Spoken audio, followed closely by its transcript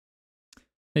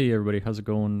Hey everybody, how's it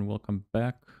going? Welcome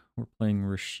back. We're playing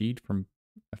Rashid from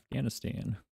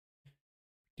Afghanistan.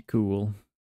 Pretty cool.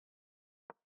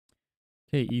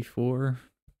 Okay, E4.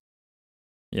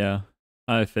 Yeah,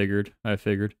 I figured.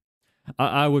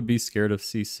 I would be scared of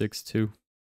C6 too.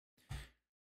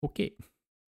 Okay.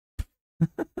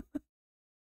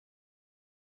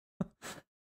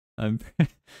 I'm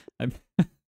I'm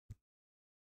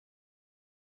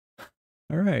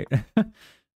all right.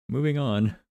 Moving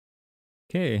on.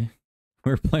 Okay.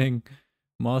 We're playing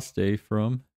Mostay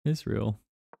from Israel.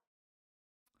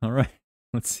 All right.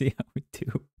 Let's see how we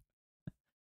do.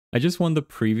 I just won the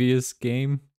previous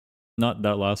game, not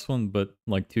that last one, but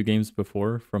like 2 games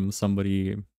before from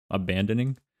somebody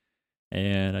abandoning.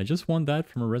 And I just won that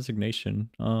from a resignation.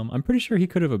 I'm pretty sure he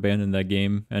could have abandoned that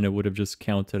game and it would have just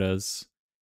counted as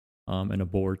an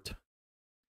abort.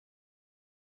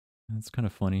 That's kind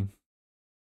of funny.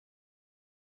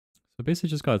 So basically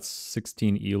just got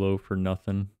 16 elo for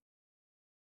nothing.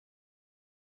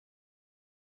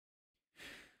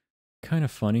 Kind of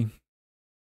funny.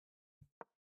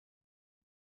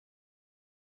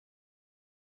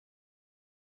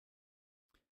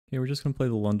 Okay, we're just gonna play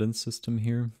the London system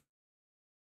here.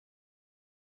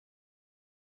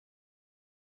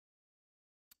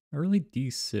 Early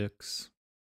d6.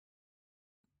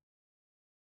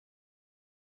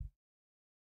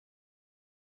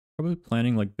 Probably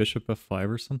planning like bishop f5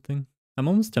 or something. I'm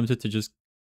almost tempted to just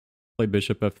play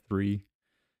bishop f3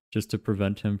 just to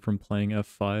prevent him from playing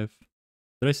f5.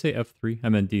 Did I say f3? I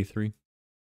meant d3.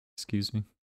 Excuse me.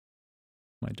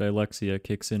 My dyslexia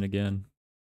kicks in again.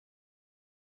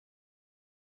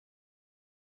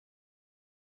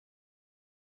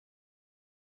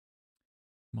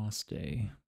 Mostay.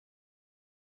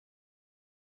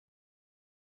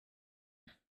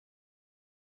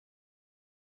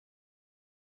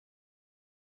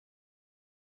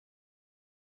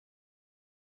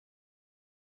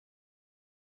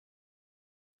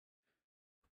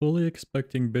 Fully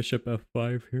expecting bishop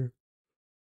f5 here.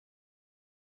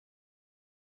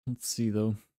 Let's see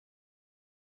though.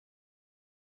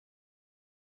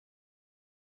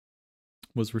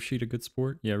 Was Rashid a good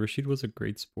sport? Yeah, Rashid was a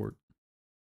great sport.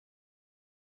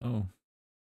 Oh.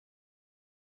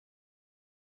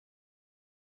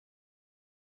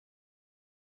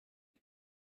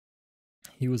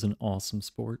 He was an awesome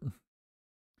sport.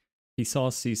 He saw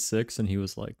c6 and he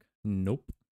was like,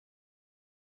 nope.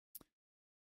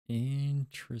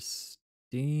 Interesting.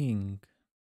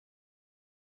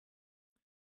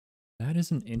 That is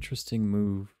an interesting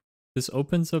move. This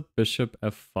opens up bishop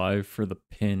f5 for the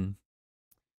pin.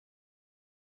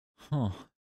 Huh.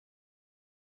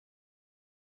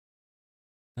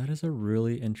 That is a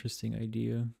really interesting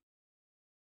idea.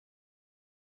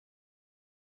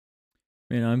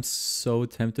 Man, I'm so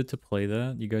tempted to play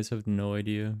that. You guys have no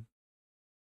idea.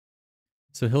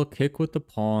 So he'll kick with the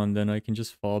pawn, then I can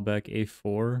just fall back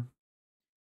a4.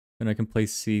 Then I can play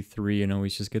c3 and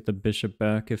always just get the bishop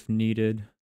back if needed.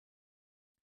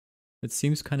 It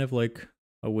seems kind of like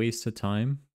a waste of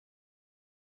time.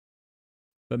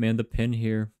 But man, the pin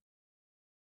here.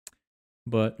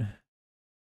 But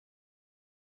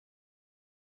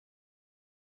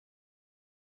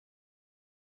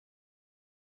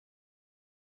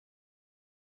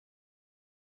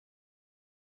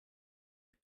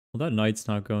well, that knight's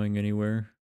not going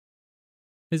anywhere.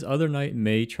 His other knight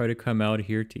may try to come out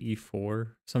here to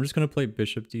e4. So I'm just going to play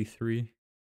bishop d3.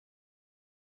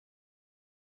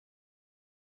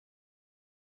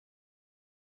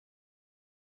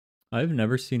 I've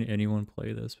never seen anyone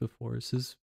play this before. This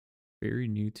is very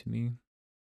new to me. You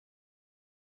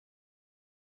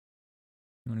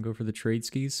want to go for the trade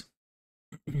skis?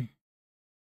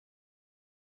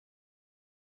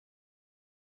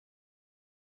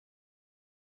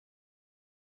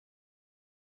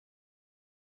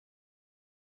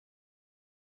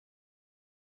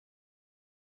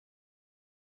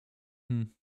 Hmm.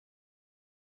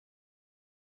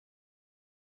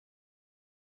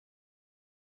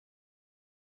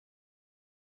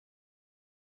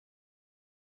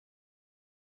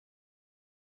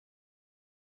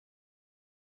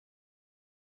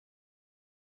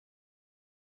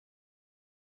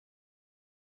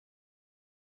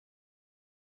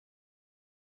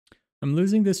 I'm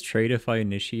losing this trade if I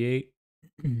initiate.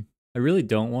 I really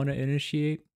don't want to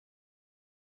initiate.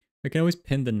 I can always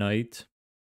pin the knight.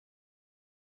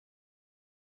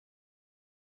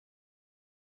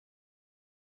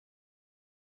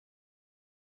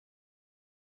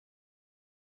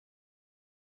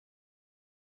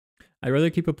 I'd rather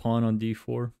keep a pawn on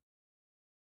d4.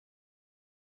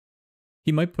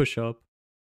 He might push up.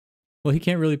 Well, he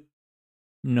can't really...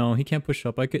 No, he can't push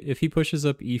up. I could, if he pushes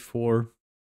up e4,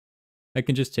 I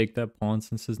can just take that pawn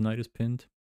since his knight is pinned.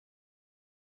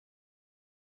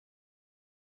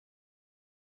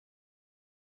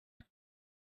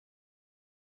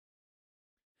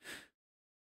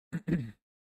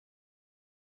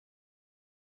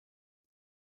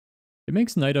 It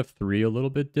makes knight f3 a little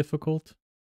bit difficult.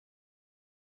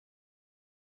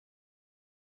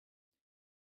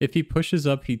 If he pushes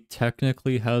up, he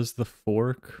technically has the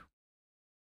fork,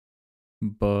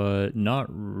 but not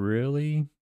really.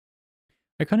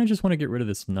 I kind of just want to get rid of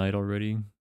this knight already.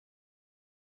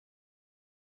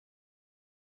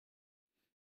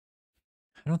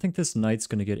 I don't think this knight's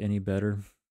going to get any better.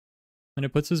 And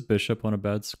it puts his bishop on a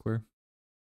bad square.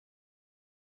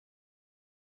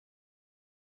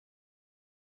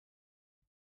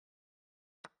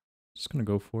 Just going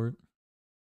to go for it.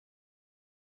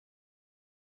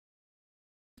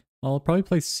 I'll probably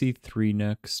play c3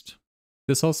 next.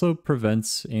 This also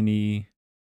prevents any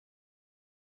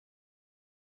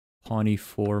pawn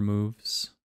e4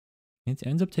 moves. It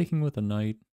ends up taking with a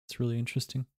knight. It's really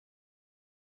interesting.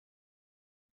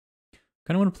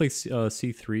 Kind of want to play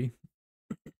c3.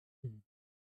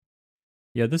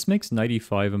 Yeah, this makes knight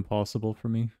e5 impossible for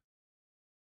me.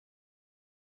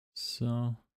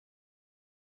 So...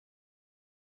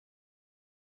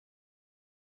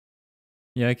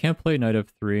 yeah, I can't play knight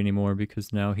f3 anymore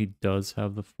because now he does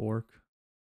have the fork.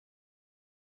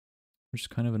 Which is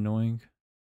kind of annoying.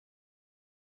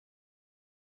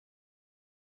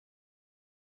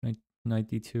 Knight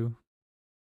d2.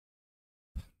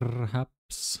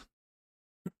 Perhaps.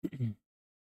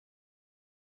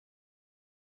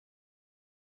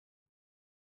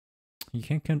 You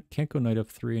can't go knight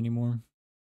f3 anymore.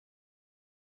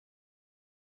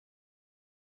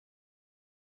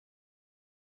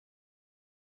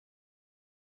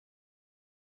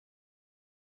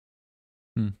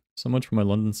 So much for my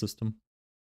London system.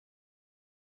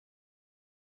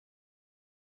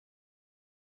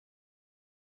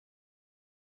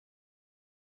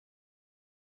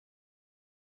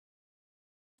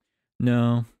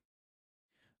 No.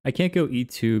 I can't go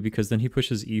e2 because then he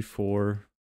pushes e4.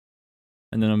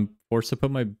 And then I'm forced to put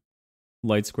my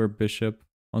light square bishop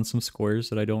on some squares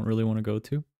that I don't really want to go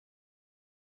to.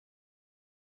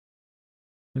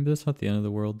 Maybe that's not the end of the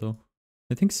world though.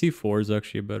 I think c4 is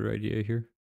actually a better idea here.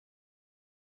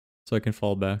 So I can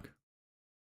fall back.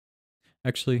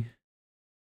 Actually,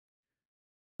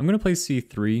 I'm going to play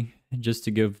c3 just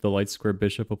to give the light square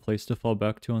bishop a place to fall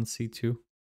back to on c2.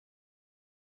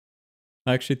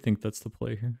 I actually think that's the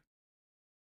play here.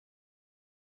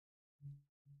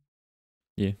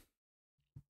 Yeah.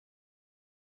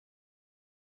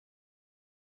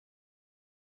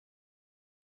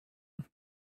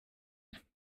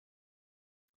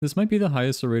 This might be the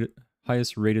highest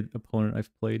rated opponent I've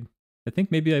played. I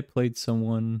think maybe I played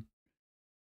someone...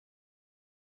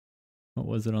 what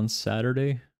was it, on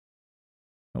Saturday?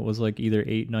 It was like either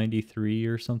 893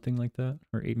 or something like that.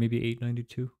 Or maybe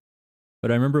 892. But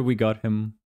I remember we got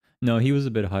him... no, he was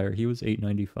a bit higher. He was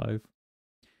 895.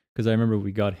 Because I remember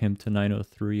we got him to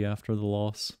 903 after the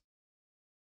loss.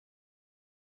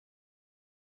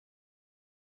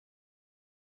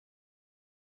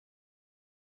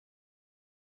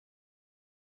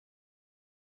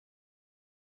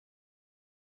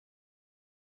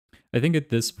 I think at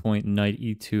this point, knight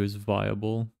e2 is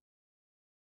viable.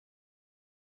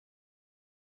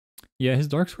 Yeah, his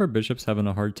dark square bishop's having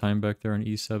a hard time back there on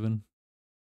e7.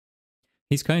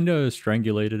 He's kind of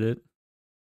strangulated it.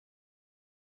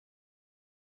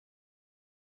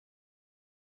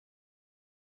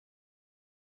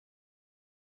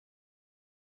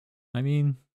 I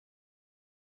mean...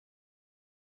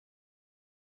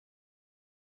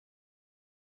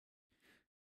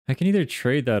 I can either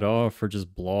trade that off or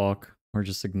just block or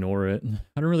just ignore it.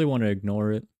 I don't really want to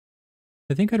ignore it.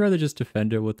 I think I'd rather just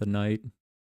defend it with the knight.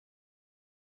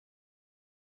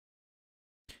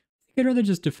 I'd rather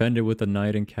just defend it with the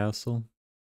knight and castle.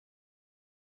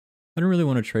 I don't really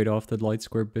want to trade off the light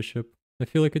square bishop. I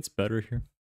feel like it's better here.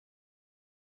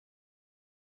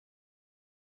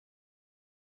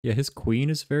 Yeah, his queen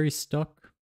is very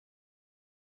stuck.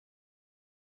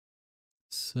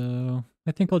 So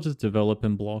I think I'll just develop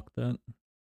and block that.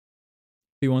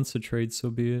 If he wants to trade, so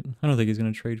be it. I don't think he's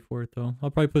going to trade for it though. I'll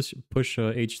probably push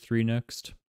h3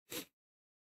 next.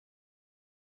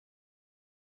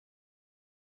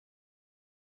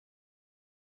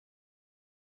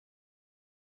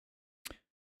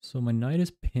 So my knight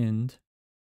is pinned.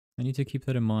 I need to keep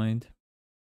that in mind.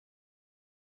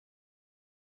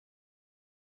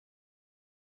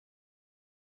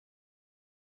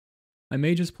 I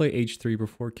may just play h3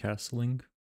 before castling.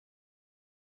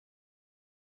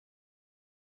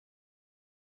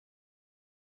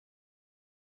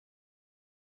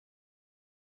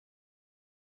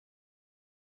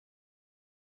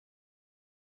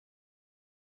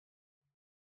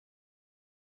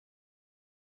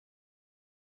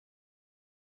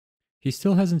 He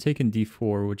still hasn't taken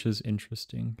d4, which is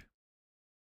interesting.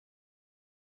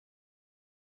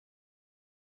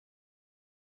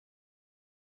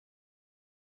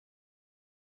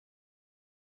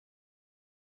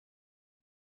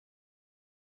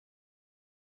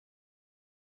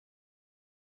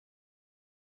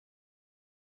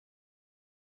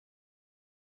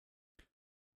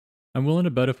 I'm willing to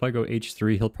bet if I go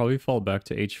h3, he'll probably fall back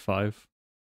to h5.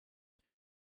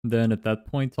 Then at that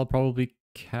point, I'll probably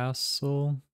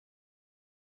castle.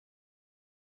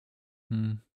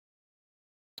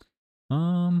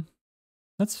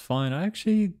 That's fine. I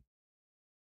actually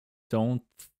don't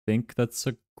think that's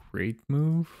a great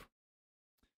move.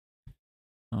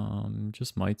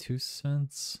 Just my 2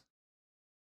 cents.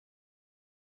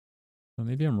 Well,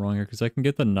 maybe I'm wrong here because I can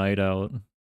get the knight out,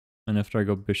 and after I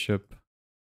go bishop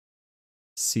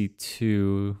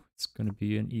c2, it's gonna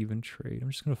be an even trade. I'm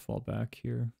just gonna fall back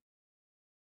here.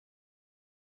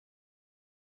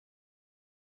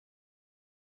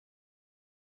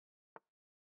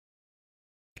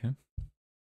 Okay.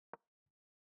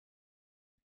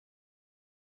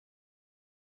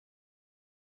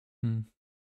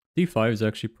 d5 is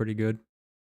actually pretty good.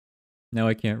 Now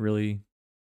I can't really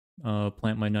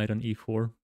plant my knight on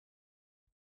e4.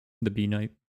 The b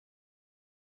knight.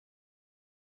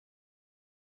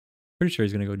 Pretty sure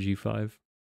he's gonna go g5.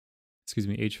 Excuse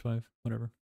me, h5,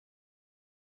 whatever.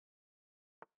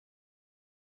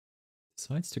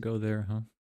 Decides to go there, huh?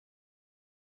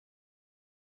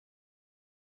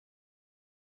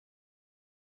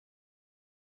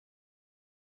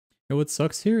 And what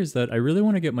sucks here is that I really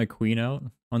want to get my queen out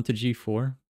onto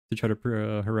g4 to try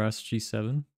to harass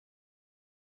g7.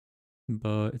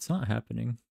 But it's not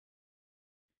happening.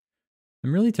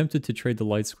 I'm really tempted to trade the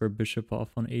light square bishop off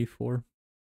on a4.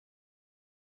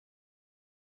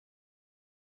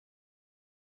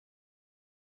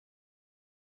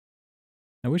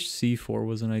 I wish c4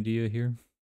 was an idea here.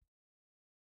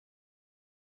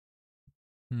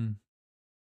 I'll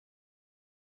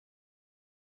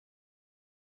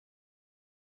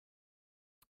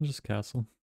just castle.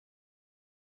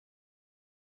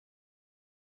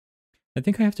 I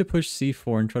think I have to push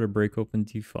c4 and try to break open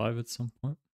d5 at some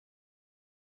point.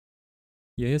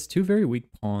 Yeah, he has two very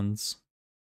weak pawns.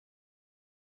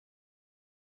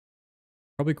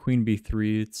 Probably queen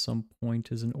b3 at some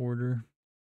point is in order.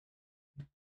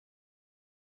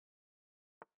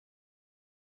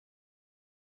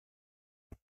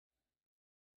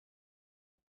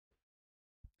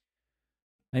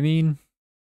 I mean,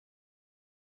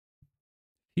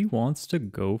 if he wants to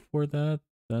go for that,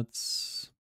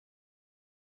 that's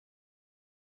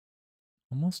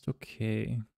almost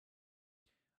okay.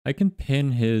 I can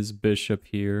pin his bishop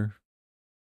here.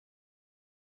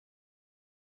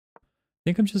 I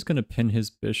think I'm just going to pin his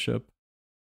bishop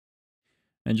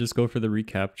and just go for the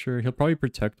recapture. He'll probably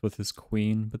protect with his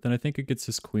queen, but then I think it gets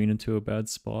his queen into a bad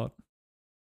spot.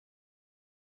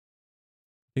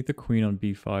 I think the queen on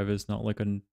b5 is not like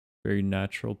a very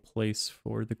natural place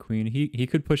for the queen. He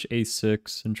could push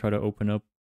a6 and try to open up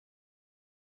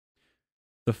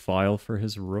the file for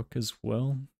his rook as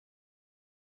well.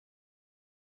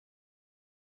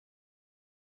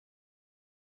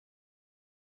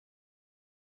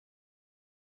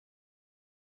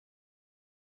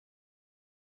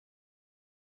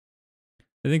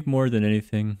 I think more than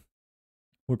anything,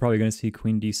 we're probably going to see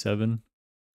queen d7.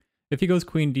 If he goes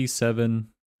queen d7,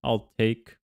 I'll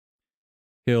take.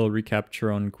 He'll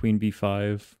recapture on queen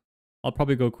b5. I'll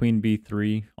probably go queen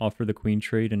b3, offer the queen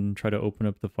trade, and try to open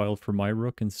up the file for my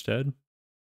rook instead.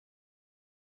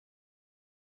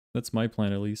 That's my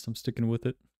plan, at least. I'm sticking with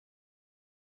it.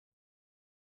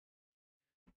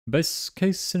 Best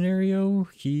case scenario,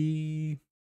 he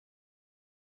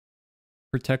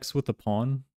protects with the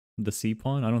pawn, the c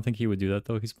pawn. I don't think he would do that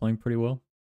though. He's playing pretty well,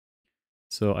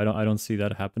 so I don't see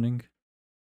that happening.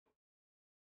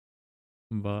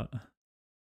 But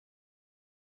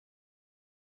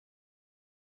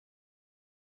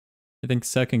I think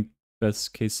second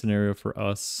best case scenario for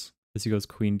us is he goes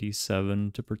queen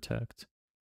d7 to protect.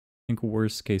 I think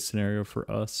worst case scenario for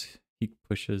us, he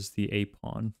pushes the a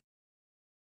pawn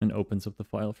and opens up the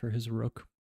file for his rook.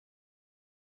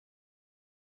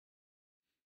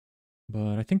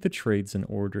 But I think the trade's in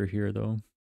order here, though.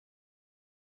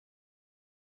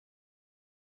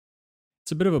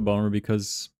 It's a bit of a bummer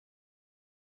because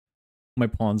my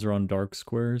pawns are on dark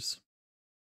squares.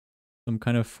 I'm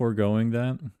kind of foregoing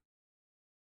that.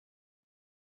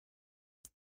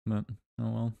 But,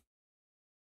 oh well.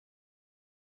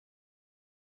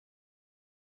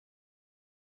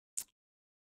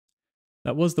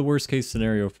 That was the worst case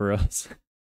scenario for us.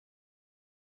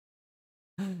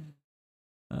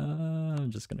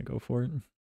 I'm just gonna go for it.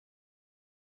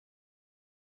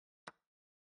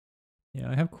 Yeah,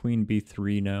 I have queen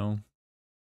b3 now.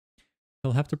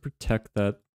 He'll have to protect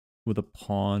that with a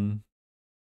pawn.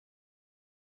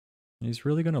 He's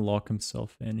really gonna lock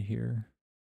himself in here.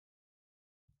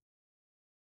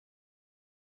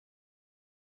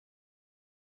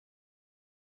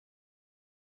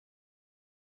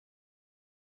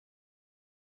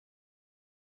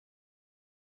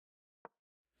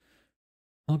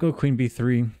 I'll go queen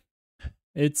b3.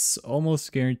 It's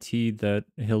almost guaranteed that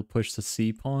he'll push the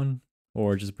c pawn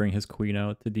or just bring his queen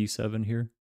out to d7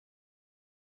 here.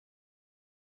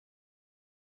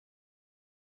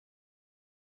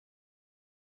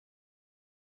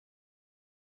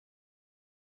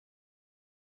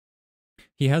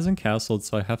 He hasn't castled,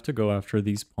 so I have to go after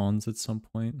these pawns at some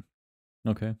point.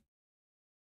 Okay.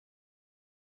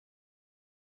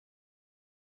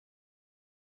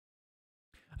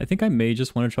 I think I may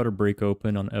just want to try to break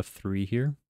open on f3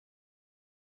 here.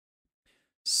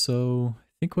 So I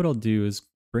think what I'll do is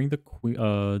bring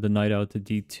the knight out to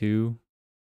d2,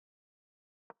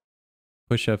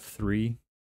 push f3,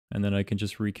 and then I can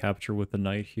just recapture with the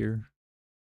knight here.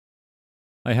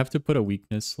 I have to put a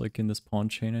weakness like in this pawn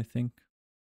chain, I think.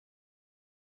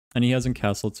 And he hasn't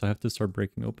castled, so I have to start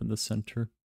breaking open the center.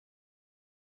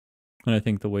 And I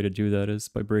think the way to do that is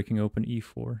by breaking open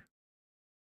e4.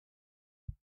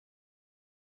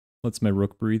 Lets my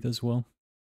rook breathe as well.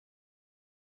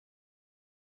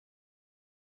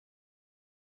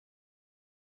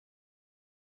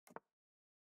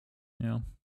 Yeah.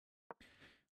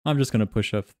 I'm just going to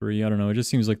push f3. I don't know. It just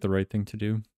seems like the right thing to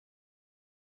do.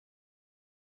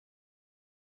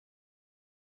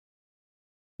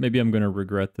 Maybe I'm going to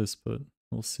regret this, but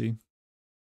we'll see.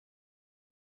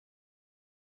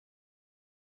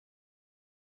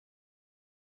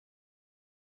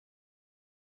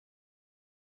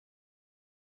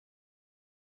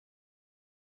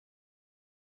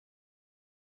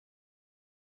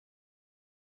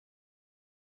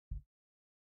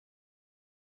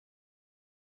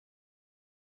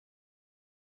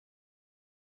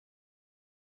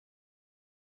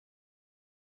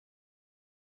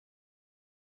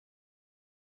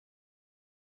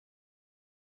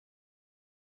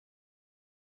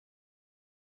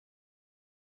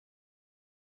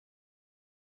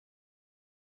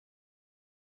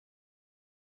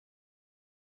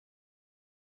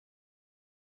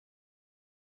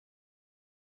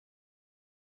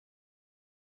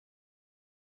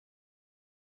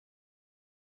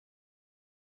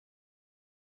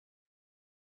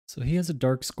 So he has a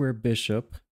dark square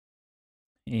bishop,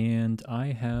 and I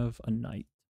have a knight.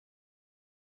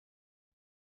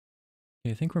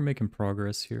 Okay, I think we're making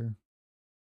progress here.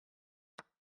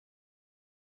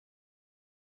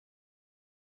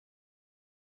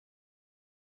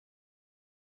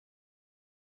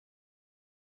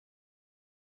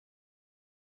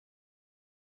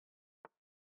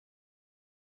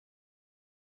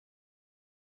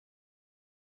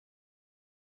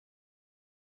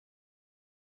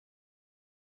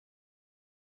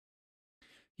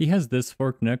 He has this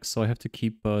fork next, so I have to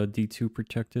keep d2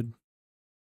 protected.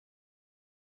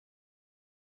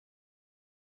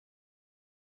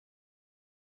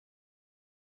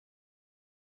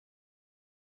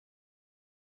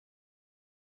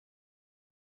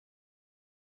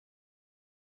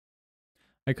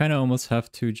 I kind of almost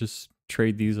have to just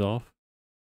trade these off.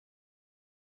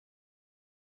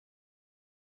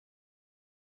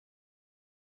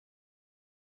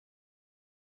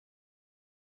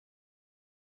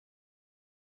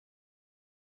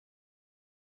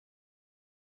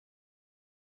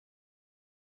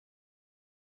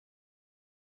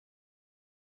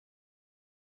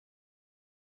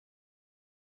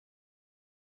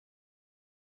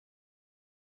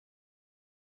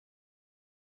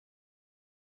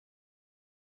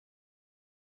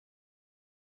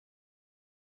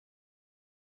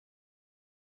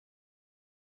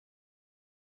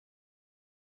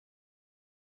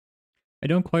 I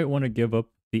don't quite want to give up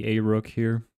the A rook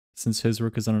here, since his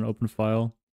rook is on an open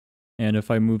file. And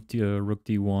if I move rook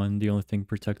d1, the only thing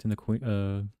protecting the queen,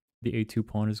 the a2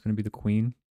 pawn is going to be the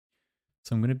queen.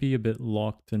 So I'm going to be a bit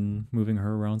locked and moving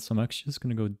her around. So I'm actually just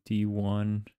going to go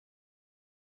d1.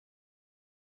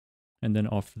 And then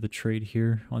offer the trade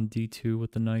here on d2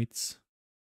 with the knights.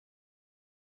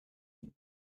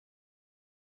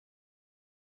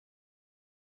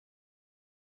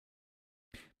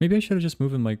 Maybe I should have just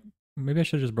moved my... Maybe I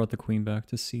should have just brought the queen back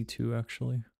to c2,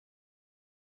 actually.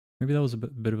 Maybe that was a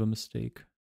bit of a mistake.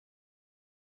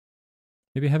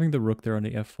 Maybe having the rook there on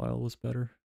the f-file was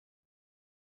better.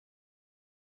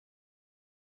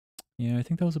 Yeah, I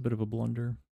think that was a bit of a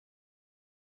blunder.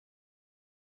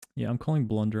 Yeah, I'm calling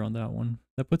blunder on that one.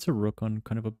 That puts a rook on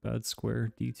kind of a bad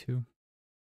square, d2.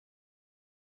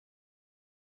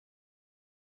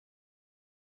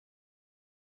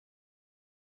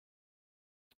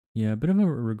 Yeah, a bit of a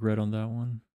regret on that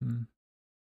one. I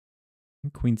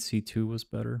think queen c2 was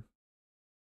better.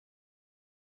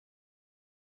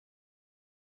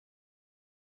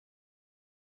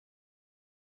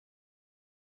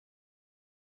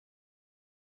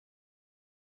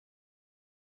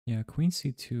 Yeah, queen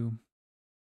c2.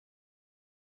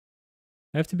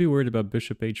 I have to be worried about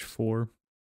bishop h4.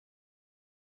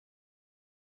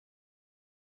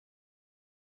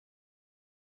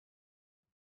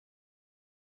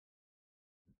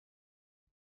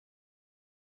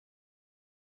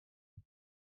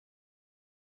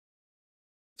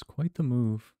 It's quite the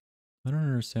move. I don't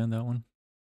understand that one.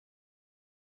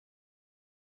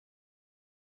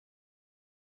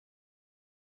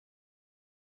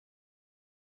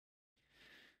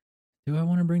 Do I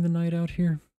want to bring the knight out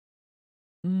here?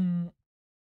 I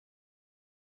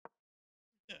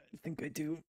think I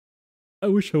do. I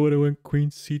wish I would have went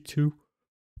queen c2.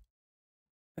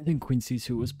 I think queen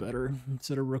c2 was better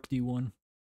instead of rook d1.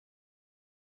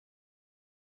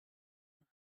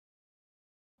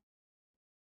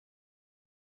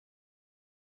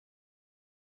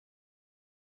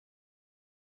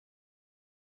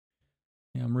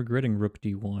 Yeah, I'm regretting rook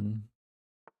d1.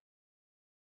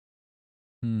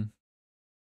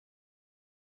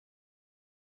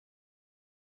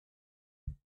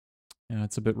 Yeah,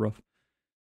 it's a bit rough.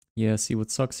 Yeah, see, what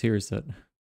sucks here is that,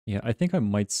 yeah, I think I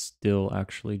might still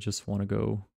actually just want to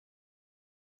go.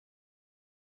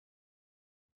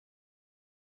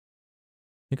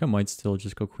 I think I might still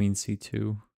just go queen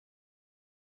c2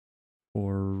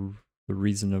 for the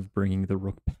reason of bringing the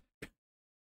rook back.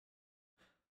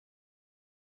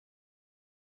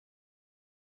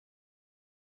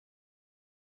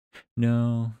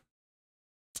 No.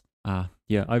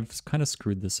 Yeah, I've kind of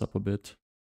screwed this up a bit.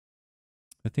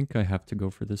 I think I have to go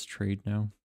for this trade now.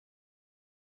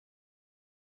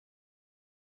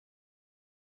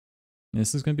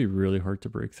 This is going to be really hard to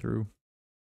break through.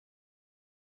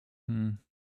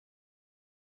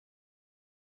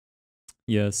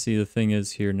 Yeah, see, the thing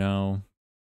is here now,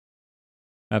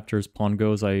 after his pawn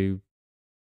goes, Anyways.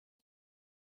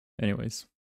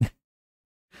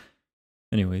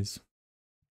 Anyways.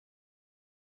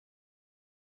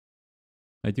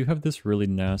 I do have this really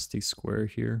nasty square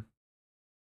here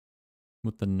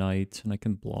with the knight, and I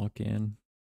can block in.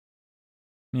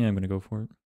 Yeah, I'm going to go for it.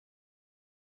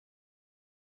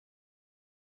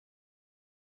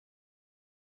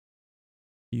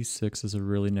 e6 is a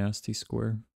really nasty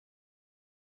square.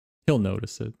 He'll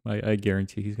notice it. I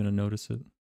guarantee he's going to notice it.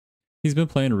 He's been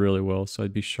playing really well, so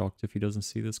I'd be shocked if he doesn't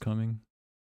see this coming.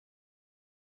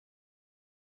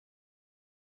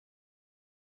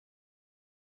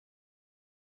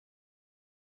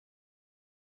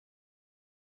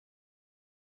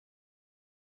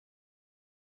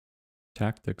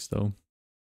 Tactics, though.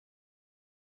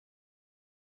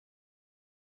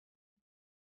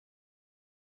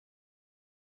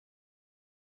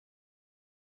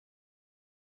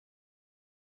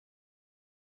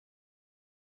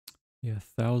 Yeah,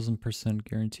 1000%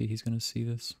 guarantee he's going to see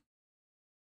this.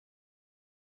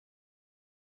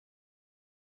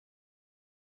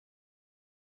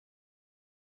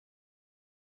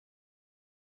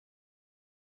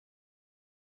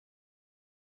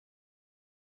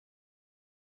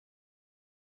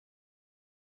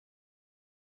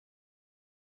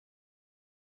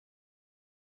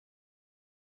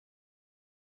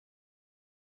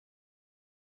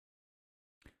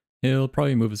 He'll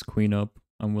probably move his queen up.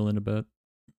 I'm willing to bet.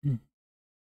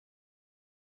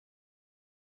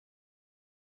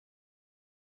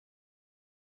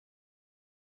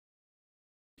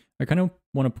 I kind of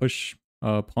want to push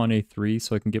pawn a3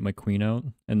 so I can get my queen out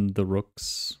and the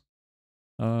rooks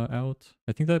out.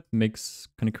 I think that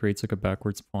kind of creates like a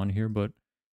backwards pawn here, but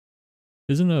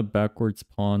isn't a backwards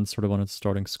pawn sort of on a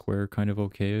starting square kind of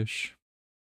okay-ish?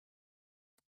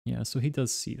 Yeah, so he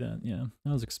does see that. Yeah,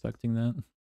 I was expecting that.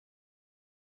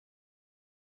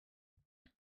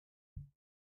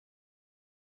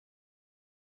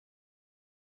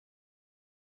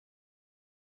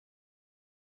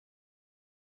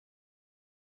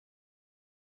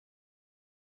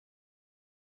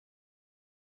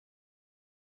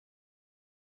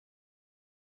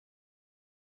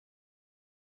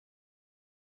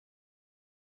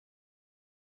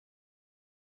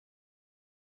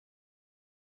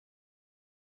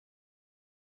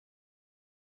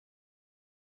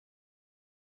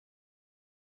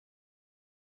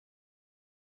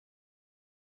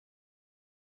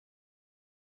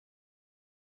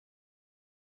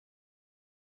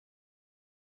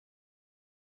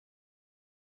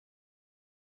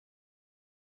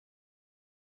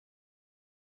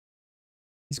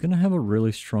 He's gonna have a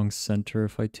really strong center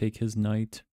if I take his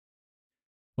knight.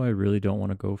 Well, I really don't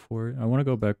want to go for it. I want to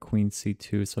go back queen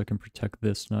c2 so I can protect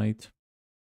this knight.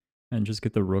 And just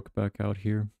get the rook back out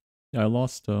here. Yeah, I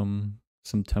lost some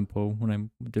tempo when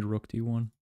I did rook d1.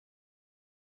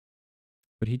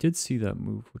 But he did see that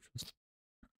move,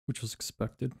 which was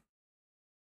expected.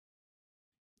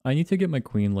 I need to get my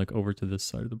queen like over to this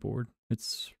side of the board.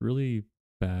 It's really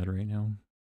bad right now.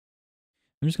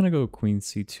 I'm just gonna go queen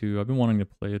c2. I've been wanting to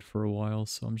play it for a while,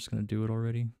 so I'm just gonna do it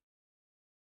already.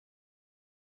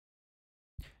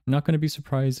 I'm not gonna be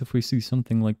surprised if we see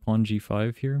something like pawn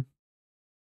g5 here.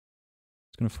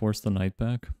 It's gonna force the knight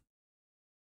back.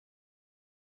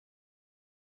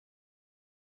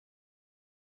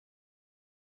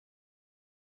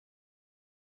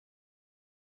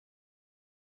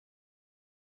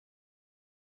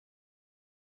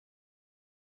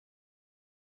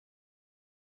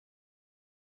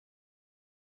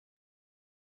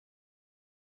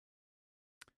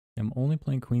 I'm only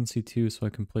playing queen c2 so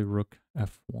I can play rook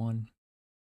f1.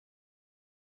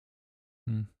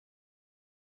 A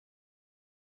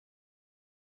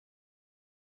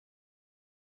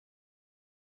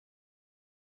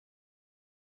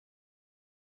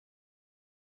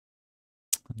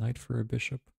knight for a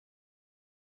bishop.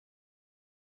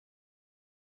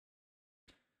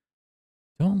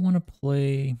 Don't want to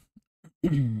play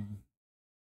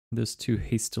this too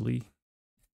hastily.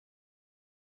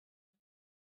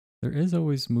 There is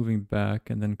always moving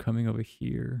back and then coming over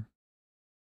here.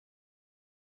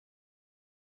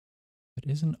 That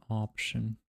is an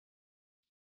option.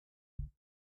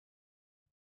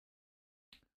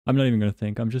 I'm not even going to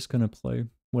think. I'm just going to play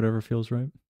whatever feels right.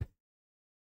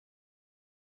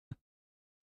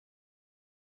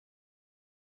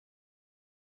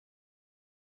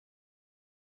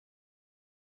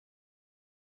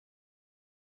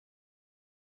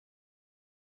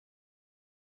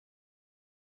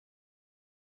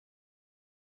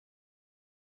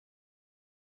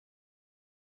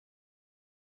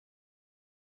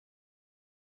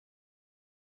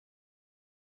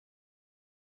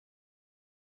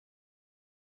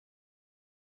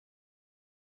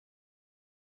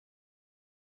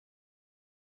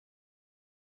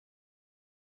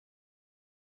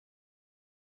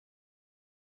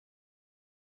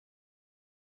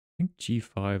 I think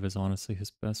g5 is honestly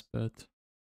his best bet.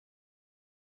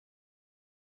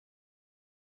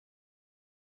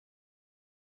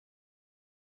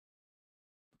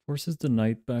 Forces the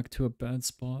knight back to a bad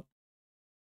spot.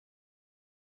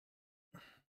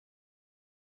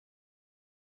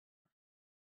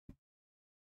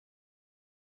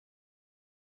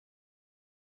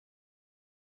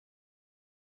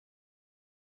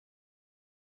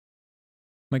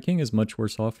 My king is much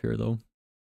worse off here, though.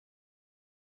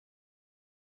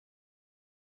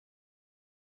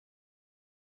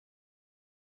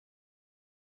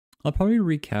 I'll probably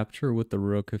recapture with the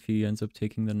rook if he ends up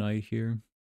taking the knight here.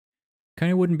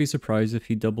 Kind of wouldn't be surprised if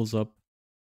he doubles up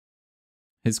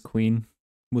his queen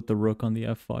with the rook on the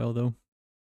f-file, though.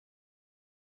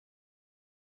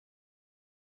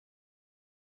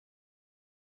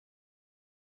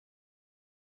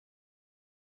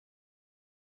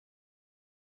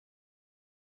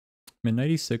 I mean, knight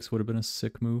e6 would have been a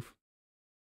sick move.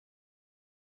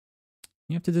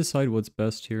 You have to decide what's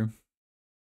best here.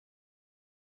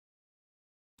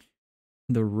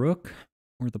 The rook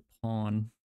or the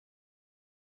pawn?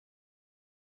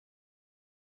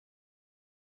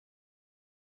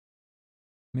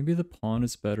 Maybe the pawn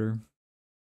is better.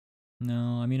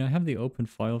 No, I mean, I have the open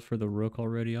file for the rook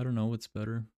already. I don't know what's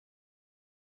better.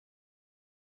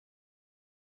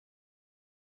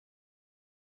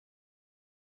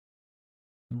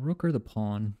 The rook or the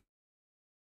pawn?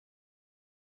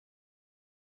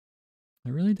 I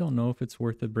really don't know if it's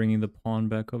worth it bringing the pawn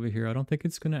back over here. I don't think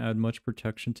it's going to add much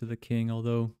protection to the king,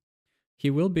 although he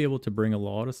will be able to bring a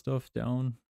lot of stuff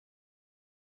down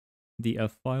the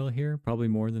f-file here, probably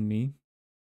more than me.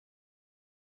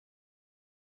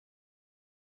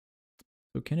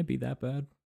 So can it be that bad?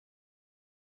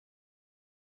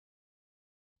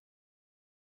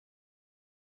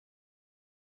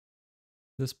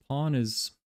 This pawn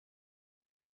is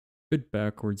a bit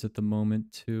backwards at the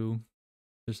moment, too.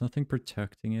 There's nothing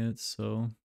protecting it,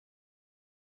 so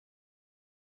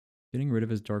getting rid of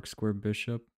his dark square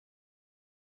bishop.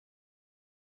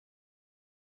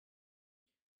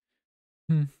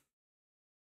 Hmm.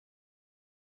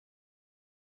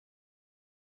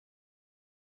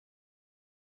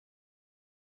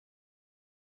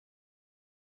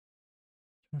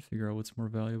 Trying to figure out what's more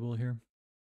valuable here.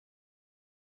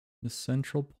 The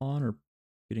central pawn or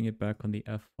getting it back on the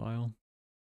f-file?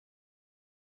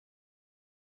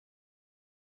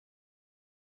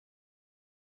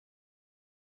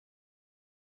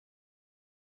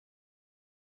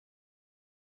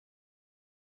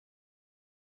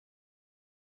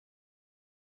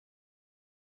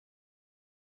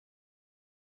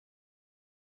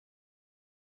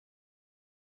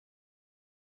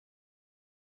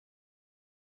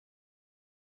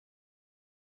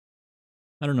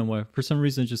 I don't know why. For some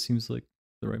reason, it just seems like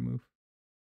the right move.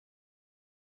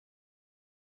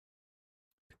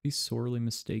 Could be sorely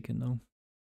mistaken, though.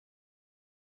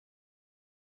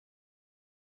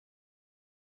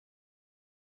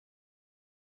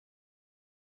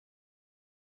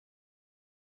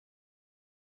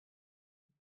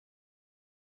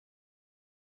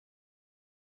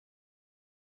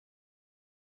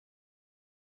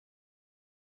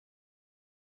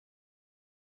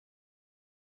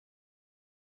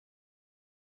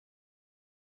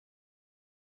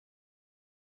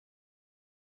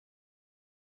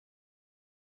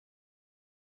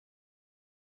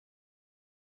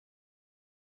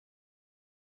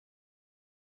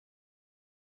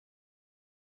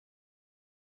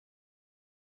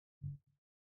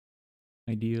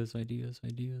 Ideas, ideas,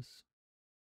 ideas.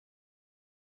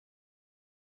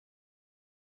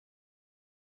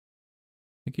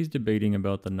 I think he's debating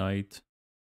about the knight.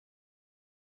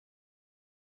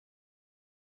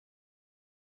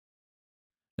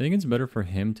 I think it's better for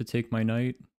him to take my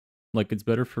knight. Like, it's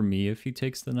better for me if he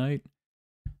takes the knight,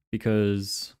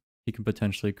 because he can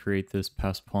potentially create this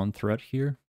passed pawn threat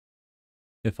here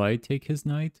if I take his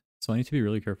knight. So I need to be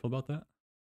really careful about that.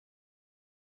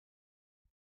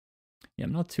 Yeah,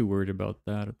 I'm not too worried about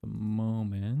that at the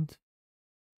moment.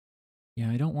 Yeah,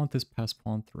 I don't want this passed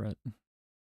pawn threat.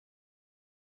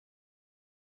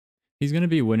 He's going to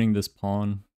be winning this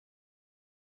pawn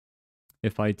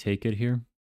if I take it here,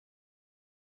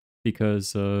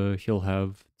 because he'll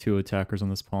have two attackers on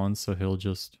this pawn, so he'll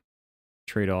just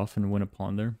trade off and win a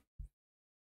pawn there.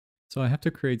 So I have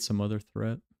to create some other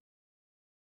threat.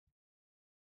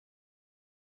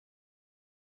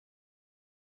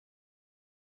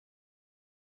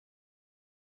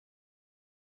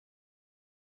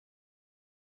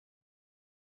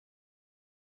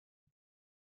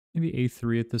 Maybe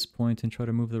a3 at this point and try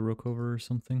to move the rook over or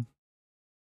something.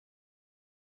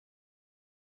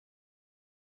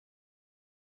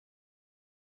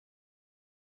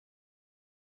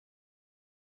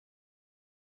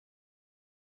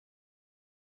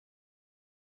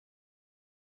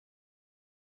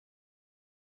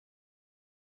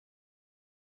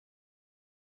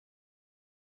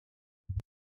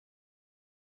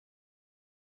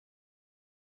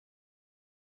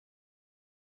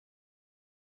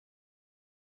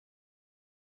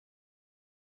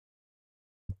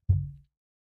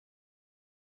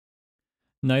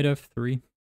 Knight f3.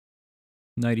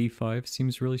 Knight e5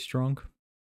 seems really strong.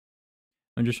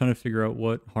 I'm just trying to figure out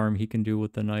what harm he can do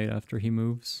with the knight after he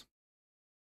moves.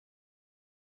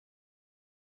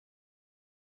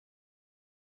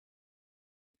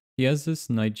 He has this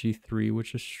knight g3,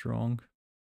 which is strong.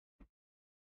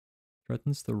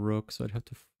 Threatens the rook, so I'd have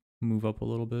to move up a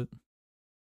little bit. I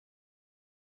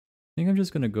think I'm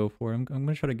just going to go for it. I'm going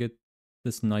to try to get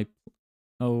this knight.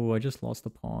 Oh, I just lost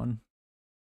the pawn.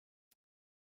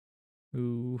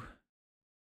 Ooh.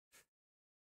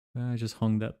 I just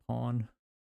hung that pawn.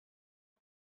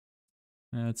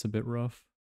 That's a bit rough.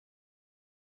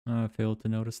 I failed to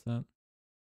notice that.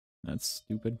 That's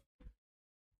stupid.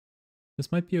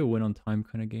 This might be a win on time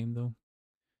kind of game, though.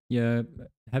 Yeah,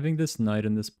 having this knight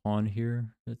and this pawn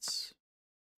here, it's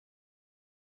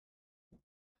a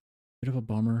bit of a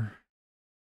bummer.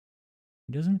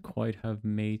 He doesn't quite have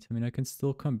mate. I mean, I can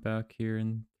still come back here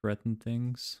and threaten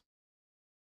things.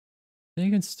 I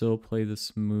think I can still play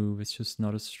this move, it's just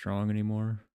not as strong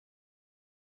anymore.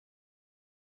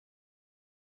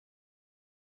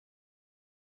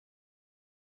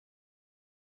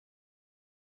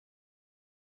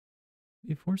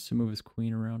 Be forced to move his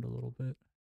queen around a little bit.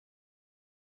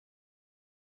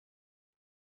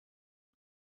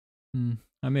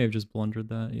 I may have just blundered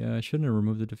that. Yeah, I shouldn't have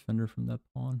removed the defender from that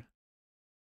pawn.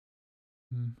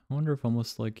 I wonder if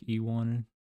almost like e1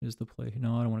 is the play.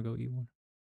 No, I don't want to go e1.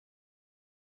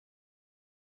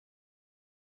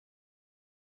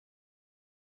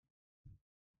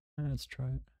 Let's try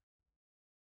it.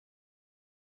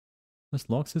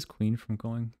 This locks his queen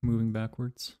from moving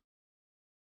backwards.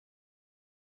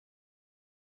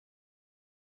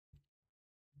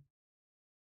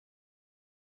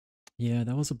 Yeah,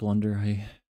 that was a blunder. I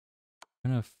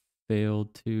kind of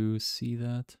failed to see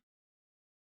that.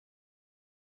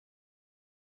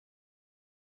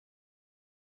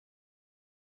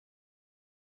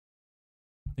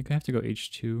 I think I have to go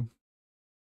h2.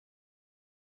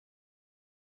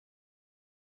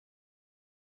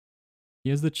 He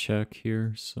has the check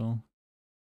here, so...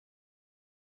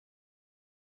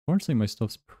 Fortunately, my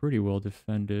stuff's pretty well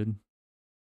defended.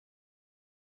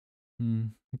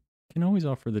 I can always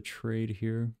offer the trade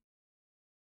here.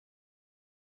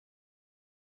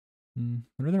 I'd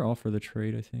rather offer the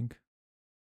trade, I think.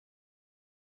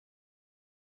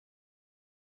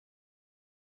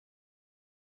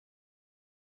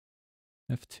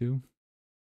 F2.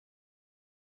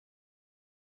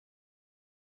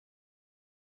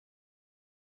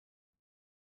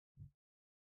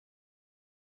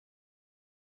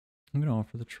 I'm gonna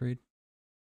offer the trade.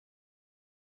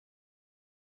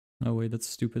 Oh wait, that's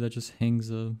stupid. That just hangs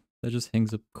a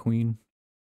queen.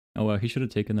 Oh wow, he should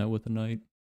have taken that with a knight.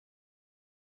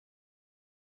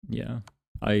 Yeah,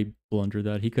 I blundered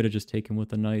that. He could have just taken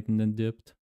with a knight and then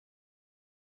dipped.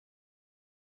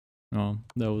 Oh,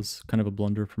 that was kind of a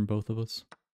blunder from both of us.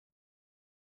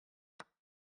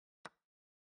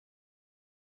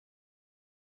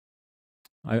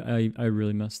 I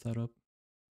really messed that up.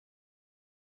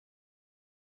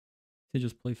 They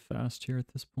just play fast here at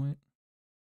this point.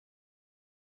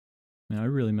 Man, I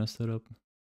really messed that up.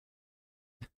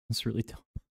 It's really dumb.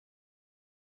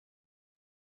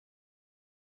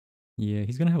 Yeah,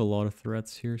 he's gonna have a lot of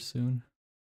threats here soon.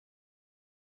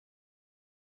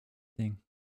 Dang.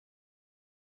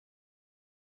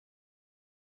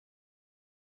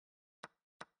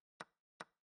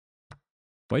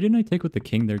 Why didn't I take with the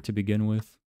king there to begin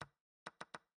with?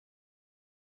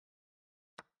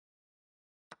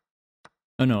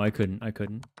 Oh no, I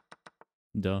couldn't.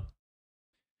 Duh.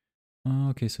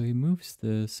 Okay, so he moves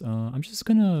this. I'm just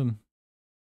gonna...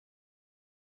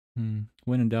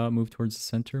 when in doubt, move towards the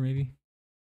center, maybe?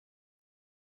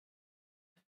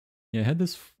 Yeah, I had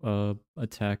this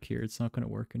attack here. It's not gonna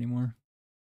work anymore.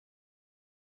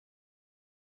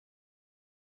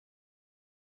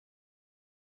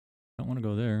 I don't want to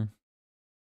go there.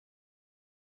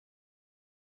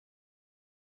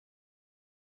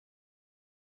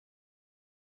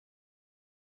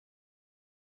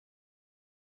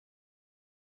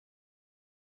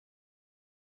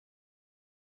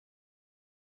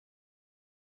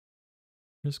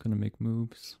 I'm just gonna make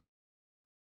moves.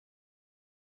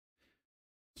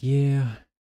 Yeah.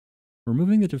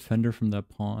 Removing the defender from that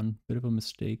pawn. Bit of a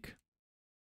mistake.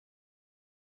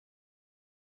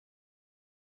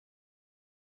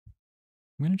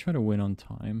 I'm gonna try to win on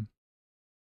time.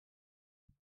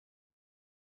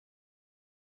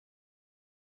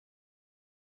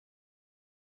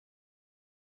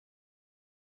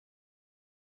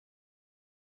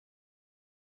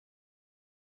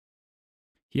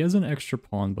 He has an extra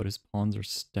pawn, but his pawns are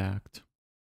stacked.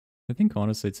 I think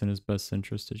honestly it's in his best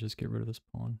interest to just get rid of this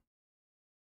pawn.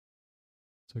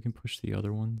 So I can push the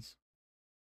other ones.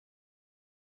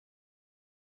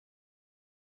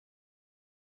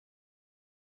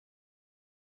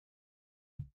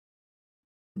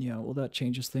 Yeah, well that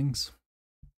changes things.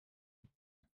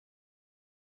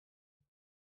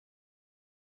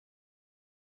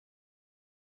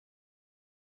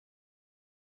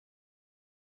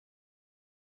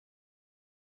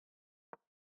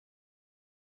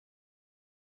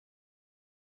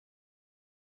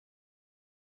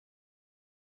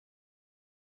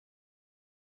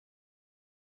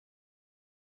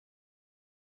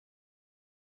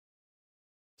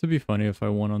 It'd be funny if I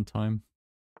won on time.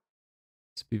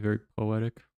 It'd be very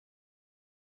poetic.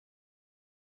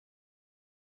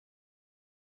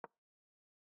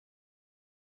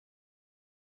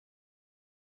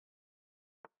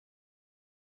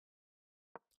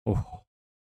 Oh,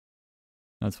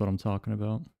 that's what I'm talking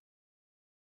about.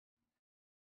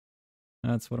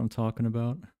 That's what I'm talking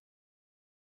about. I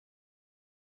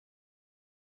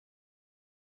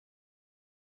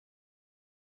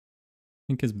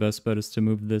think his best bet is to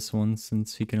move this one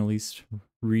since he can at least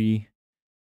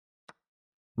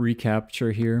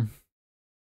recapture here.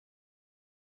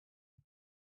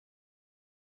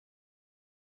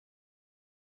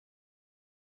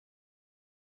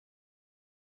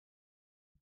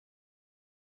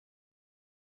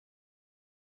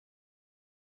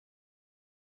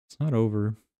 It's not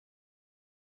over.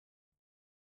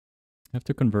 I have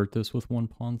to convert this with one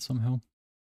pawn somehow.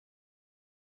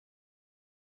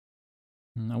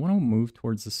 I want to move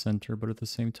towards the center, but at the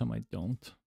same time I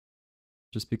don't.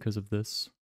 Just because of this.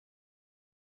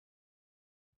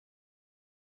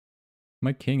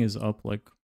 My king is up like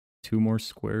 2 more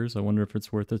squares. I wonder if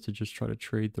it's worth it to just try to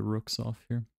trade the rooks off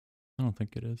here. I don't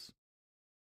think it is.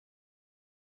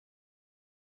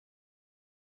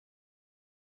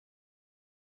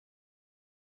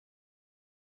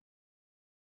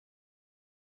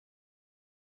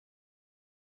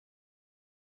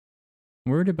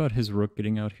 I'm worried about his rook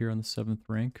getting out here on the 7th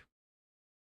rank.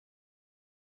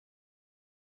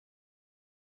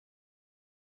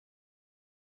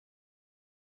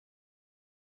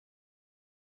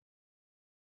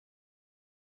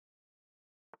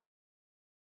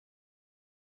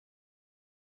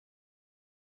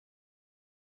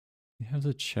 He has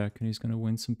a check and he's going to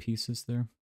win some pieces there.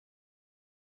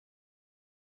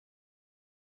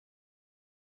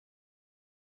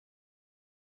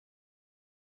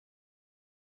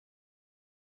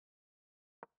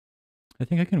 I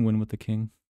think I can win with the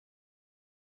king.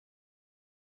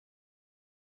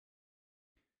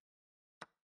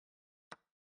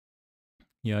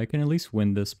 Yeah, I can at least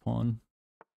win this pawn.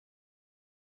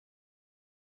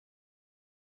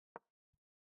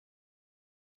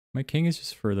 My king is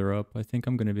just further up. I think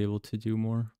I'm going to be able to do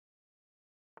more.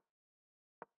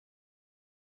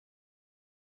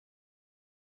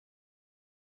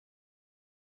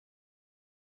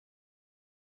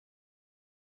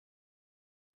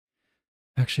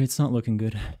 Actually, it's not looking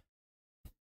good.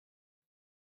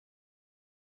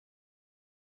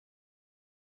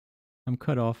 I'm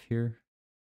cut off here.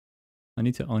 I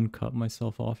need to uncut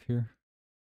myself off here.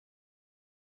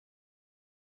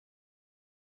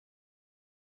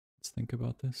 Let's think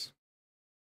about this.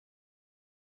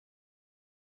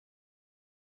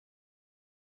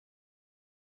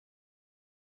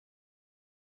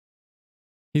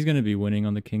 He's going to be winning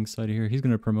on the king side here. He's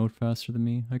going to promote faster than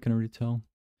me. I can already tell.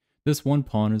 This one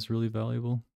pawn is really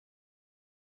valuable.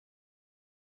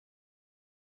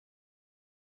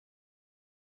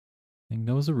 I think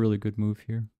that was a really good move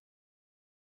here.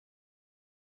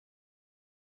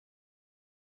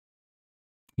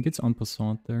 He gets en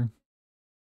passant there.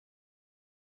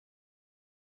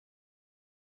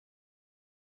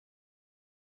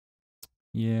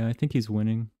 Yeah, I think he's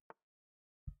winning.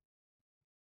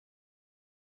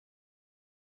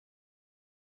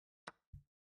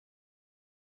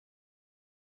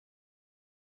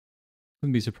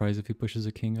 Wouldn't be surprised if he pushes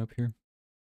a king up here.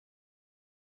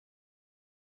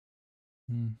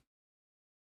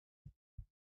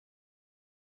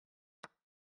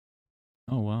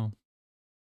 Oh, wow.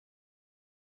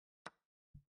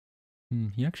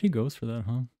 He actually goes for that,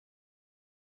 huh?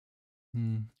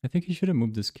 I think he should have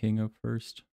moved this king up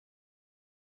first.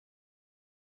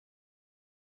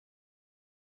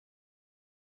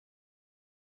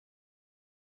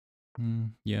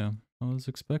 Yeah, I was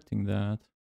expecting that.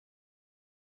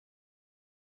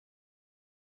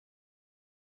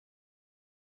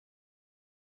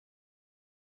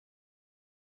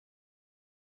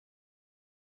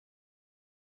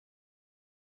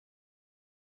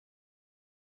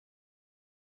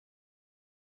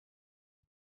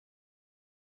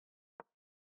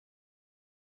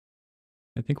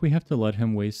 I think we have to let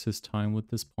him waste his time with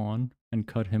this pawn and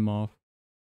cut him off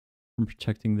from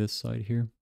protecting this side here.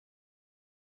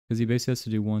 Because he basically has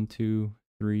to do 1, 2,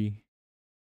 3,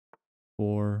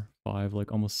 4, 5,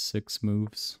 like almost 6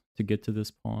 moves to get to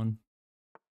this pawn.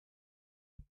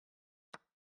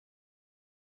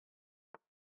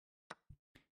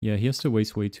 Yeah, he has to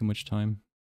waste way too much time.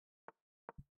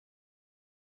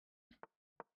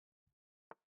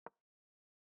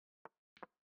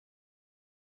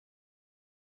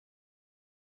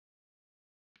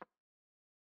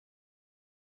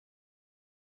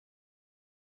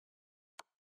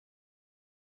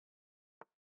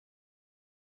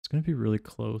 It's going to be really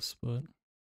close, but...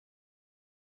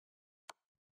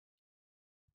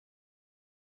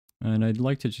 And I'd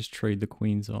like to just trade the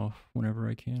queens off whenever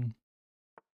I can.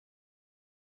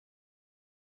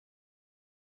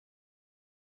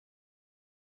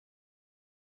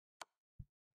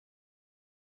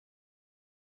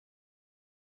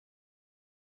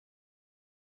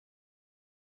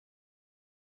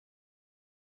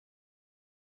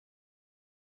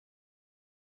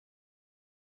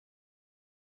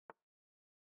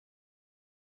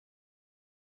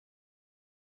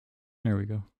 There we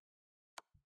go.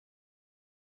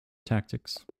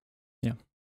 Tactics. Yeah.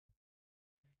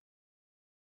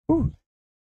 Ooh.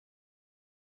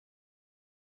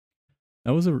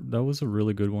 That was a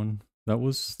really good one. That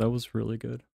was really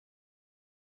good.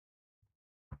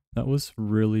 That was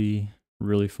really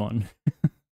fun.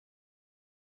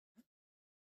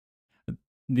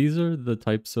 These are the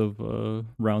types of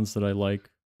rounds that I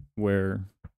like, where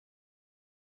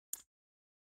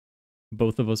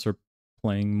both of us are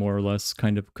playing more or less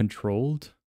kind of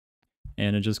controlled,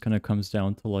 and it just kind of comes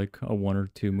down to like a 1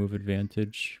 or 2 move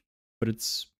advantage. But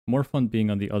it's more fun being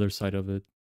on the other side of it,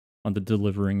 on the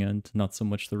delivering end, not so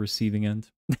much the receiving end.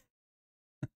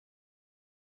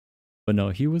 But no,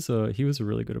 he was a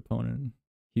really good opponent.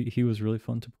 He was really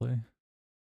fun to play.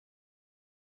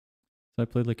 So I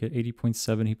played like at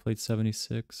 80.7, he played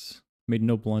 76. Made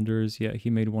no blunders. Yeah,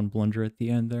 he made 1 blunder at the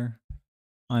end there.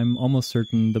 I'm almost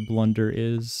certain the blunder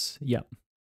is... yeah.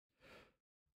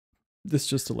 This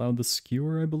just allowed the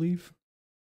skewer, I believe.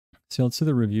 So let's do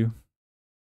the review.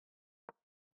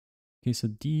 Okay, so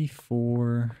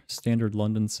D4, standard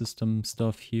London system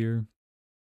stuff here.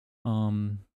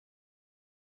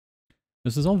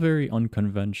 This is all very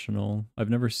unconventional. I've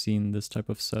never seen this type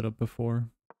of setup before.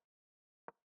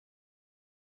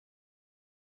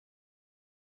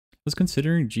 was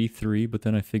considering g3, but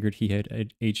then I figured he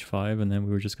had h5, and then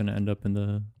we were just going to end up in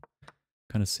the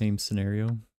kind of same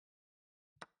scenario.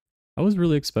 I was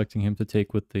really expecting him to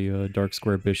take with the dark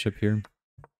square bishop here.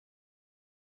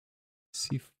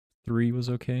 c3 was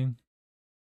okay.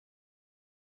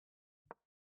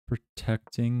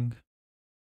 Protecting.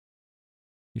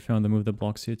 You found the move that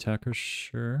blocks the attacker,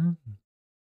 sure.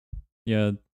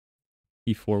 Yeah,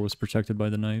 e4 was protected by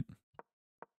the knight.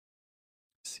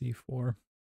 c4.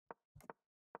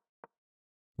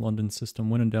 London system,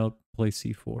 when in doubt, play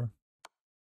c4.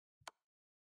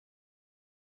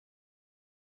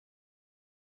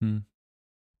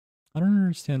 I don't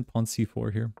understand pawn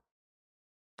c4 here.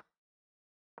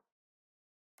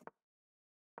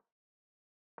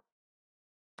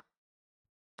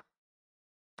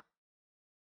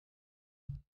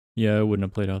 Yeah, it wouldn't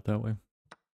have played out that way.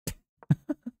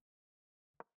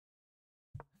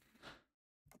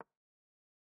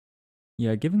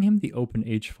 Yeah, giving him the open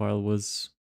H file was,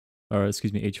 or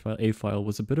excuse me, A file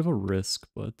was a bit of a risk,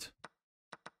 but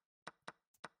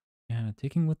yeah,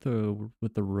 taking with the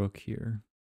rook here.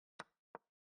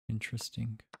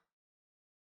 Interesting.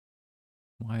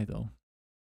 Why though?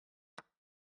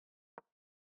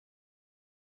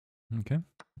 Okay.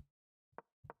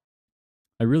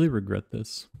 I really regret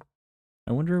this.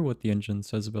 I wonder what the engine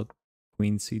says about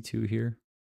queen c2 here.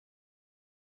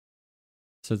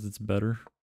 Says it's better.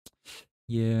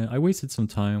 Yeah, I wasted some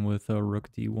time with rook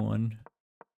d1.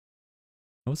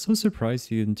 I was so surprised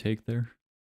he didn't take there.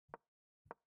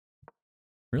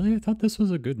 Really? I thought this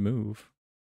was a good move.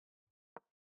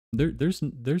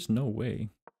 There's no way.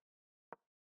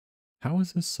 How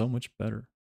is this so much better?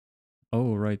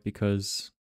 Oh, right,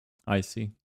 because I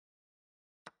see.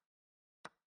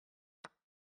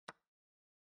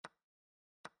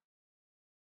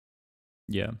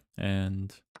 Yeah,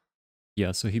 and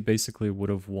yeah, so he basically would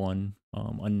have won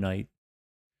a knight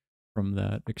from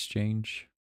that exchange.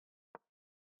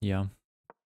 Yeah,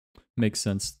 makes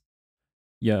sense.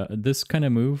 Yeah, this kind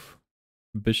of move,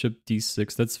 bishop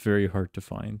d6, that's very hard to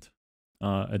find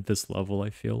at this level, I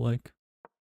feel like.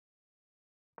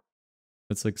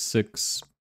 It's like 6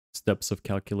 steps of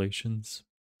calculations.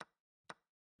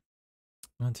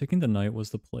 Taking the knight was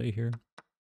the play here.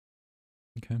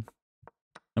 Okay.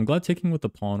 I'm glad taking with the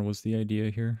pawn was the idea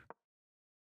here.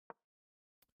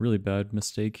 Really bad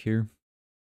mistake here.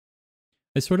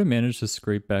 I sort of managed to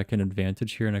scrape back an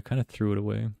advantage here and I kind of threw it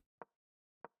away.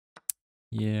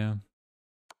 Yeah.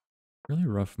 Really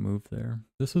rough move there.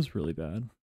 This was really bad.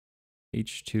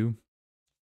 H2.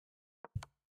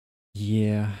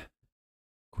 Yeah.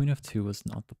 Queen f2 was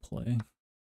not the play.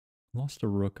 Lost a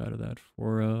rook out of that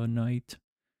for a knight.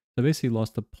 I basically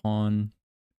lost a pawn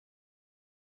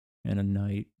and a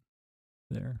knight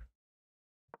there.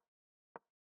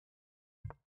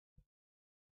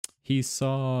 He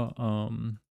saw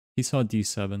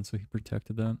d7, so he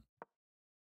protected that.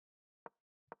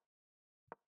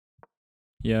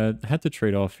 Yeah, I had to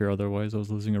trade off here, otherwise I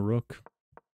was losing a rook.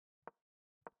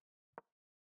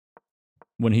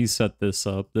 When he set this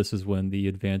up, this is when the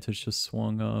advantage just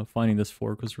swung. Finding this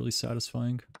fork was really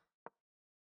satisfying.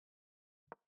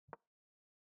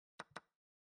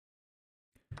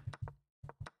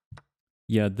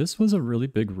 Yeah, this was a really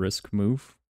big risk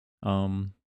move.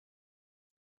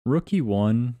 Rook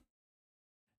e1.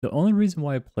 The only reason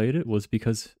why I played it was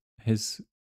because his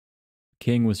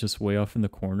king was just way off in the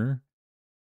corner,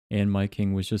 and my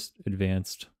king was just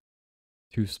advanced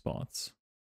 2 spots.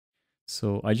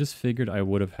 So I just figured I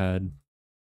would have had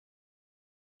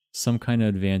some kind of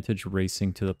advantage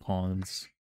racing to the pawns.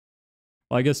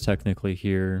 Well, I guess technically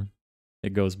here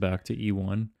it goes back to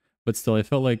e1, but still I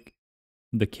felt like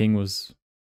the king was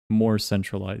more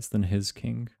centralized than his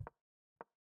king.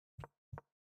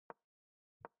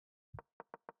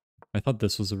 I thought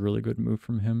this was a really good move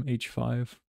from him,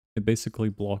 h5. It basically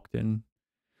blocked in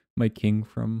my king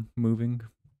from moving.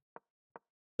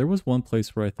 There was one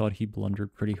place where I thought he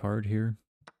blundered pretty hard here.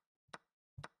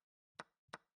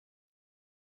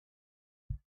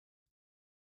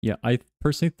 Yeah, I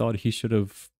personally thought he should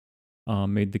have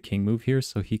made the king move here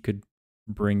so he could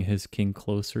bring his king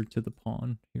closer to the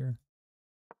pawn here.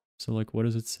 So, like, what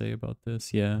does it say about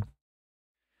this? Yeah.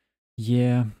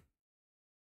 Yeah.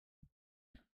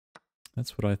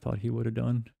 That's what I thought he would have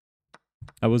done.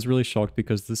 I was really shocked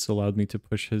because this allowed me to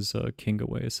push his king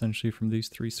away, essentially, from these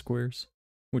 3 squares,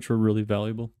 which were really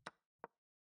valuable.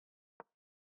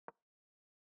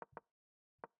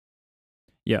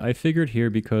 Yeah, I figured here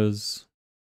because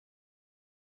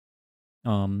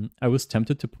I was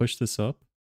tempted to push this up,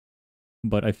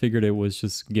 but I figured it was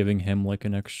just giving him like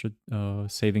an extra,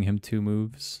 saving him 2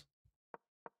 moves.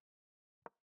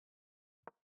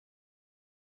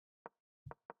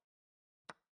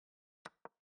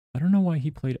 I don't know why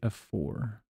he played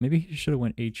f4. Maybe he should have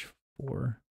went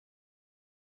h4.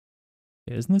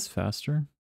 Yeah, isn't this faster?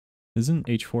 Isn't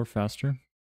h4 faster?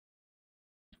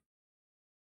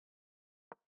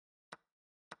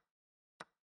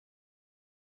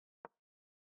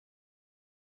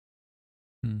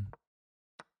 Hmm.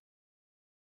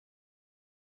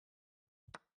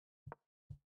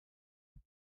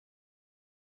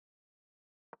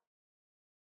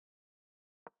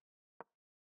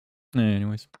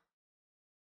 Anyways.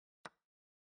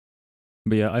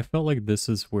 But yeah, I felt like this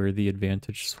is where the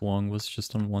advantage swung, was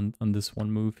just on this one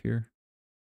move here.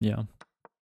 Yeah.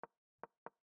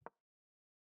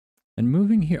 And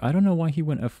moving here, I don't know why he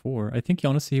went f4. I think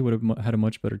honestly he would have had a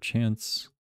much better chance.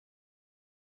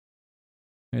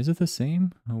 Is it the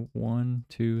same? 1,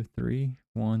 2, 3,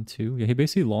 1, 2. Yeah, he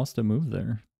basically lost a move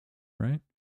there, right?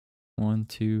 1,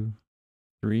 2,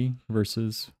 3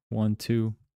 versus 1,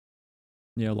 2.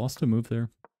 Yeah, lost a move there.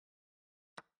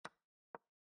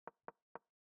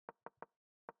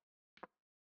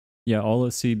 Yeah, all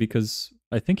let's see, because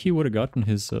I think he would have gotten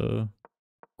his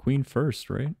queen first,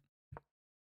 right?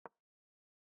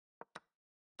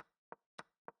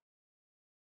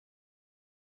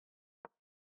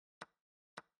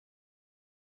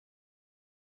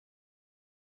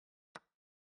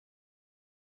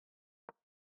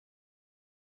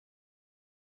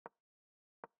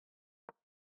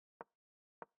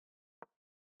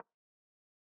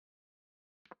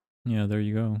 Yeah, there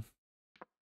you go.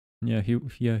 Yeah,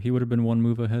 he would have been one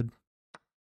move ahead.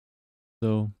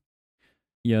 So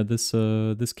yeah, this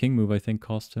king move I think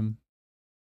cost him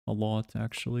a lot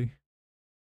actually.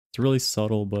 It's really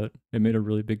subtle, but it made a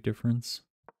really big difference.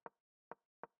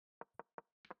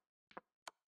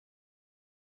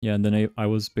 Yeah, and then I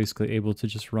was basically able to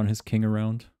just run his king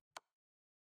around.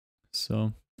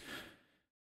 So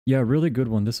yeah, really good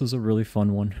one. This was a really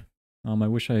fun one. I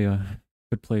wish I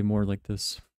could play more like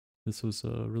this. This was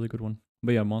a really good one.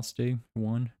 But yeah, Moss Day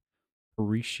won.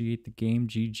 Appreciate the game,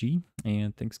 GG,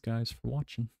 and thanks guys for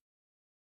watching.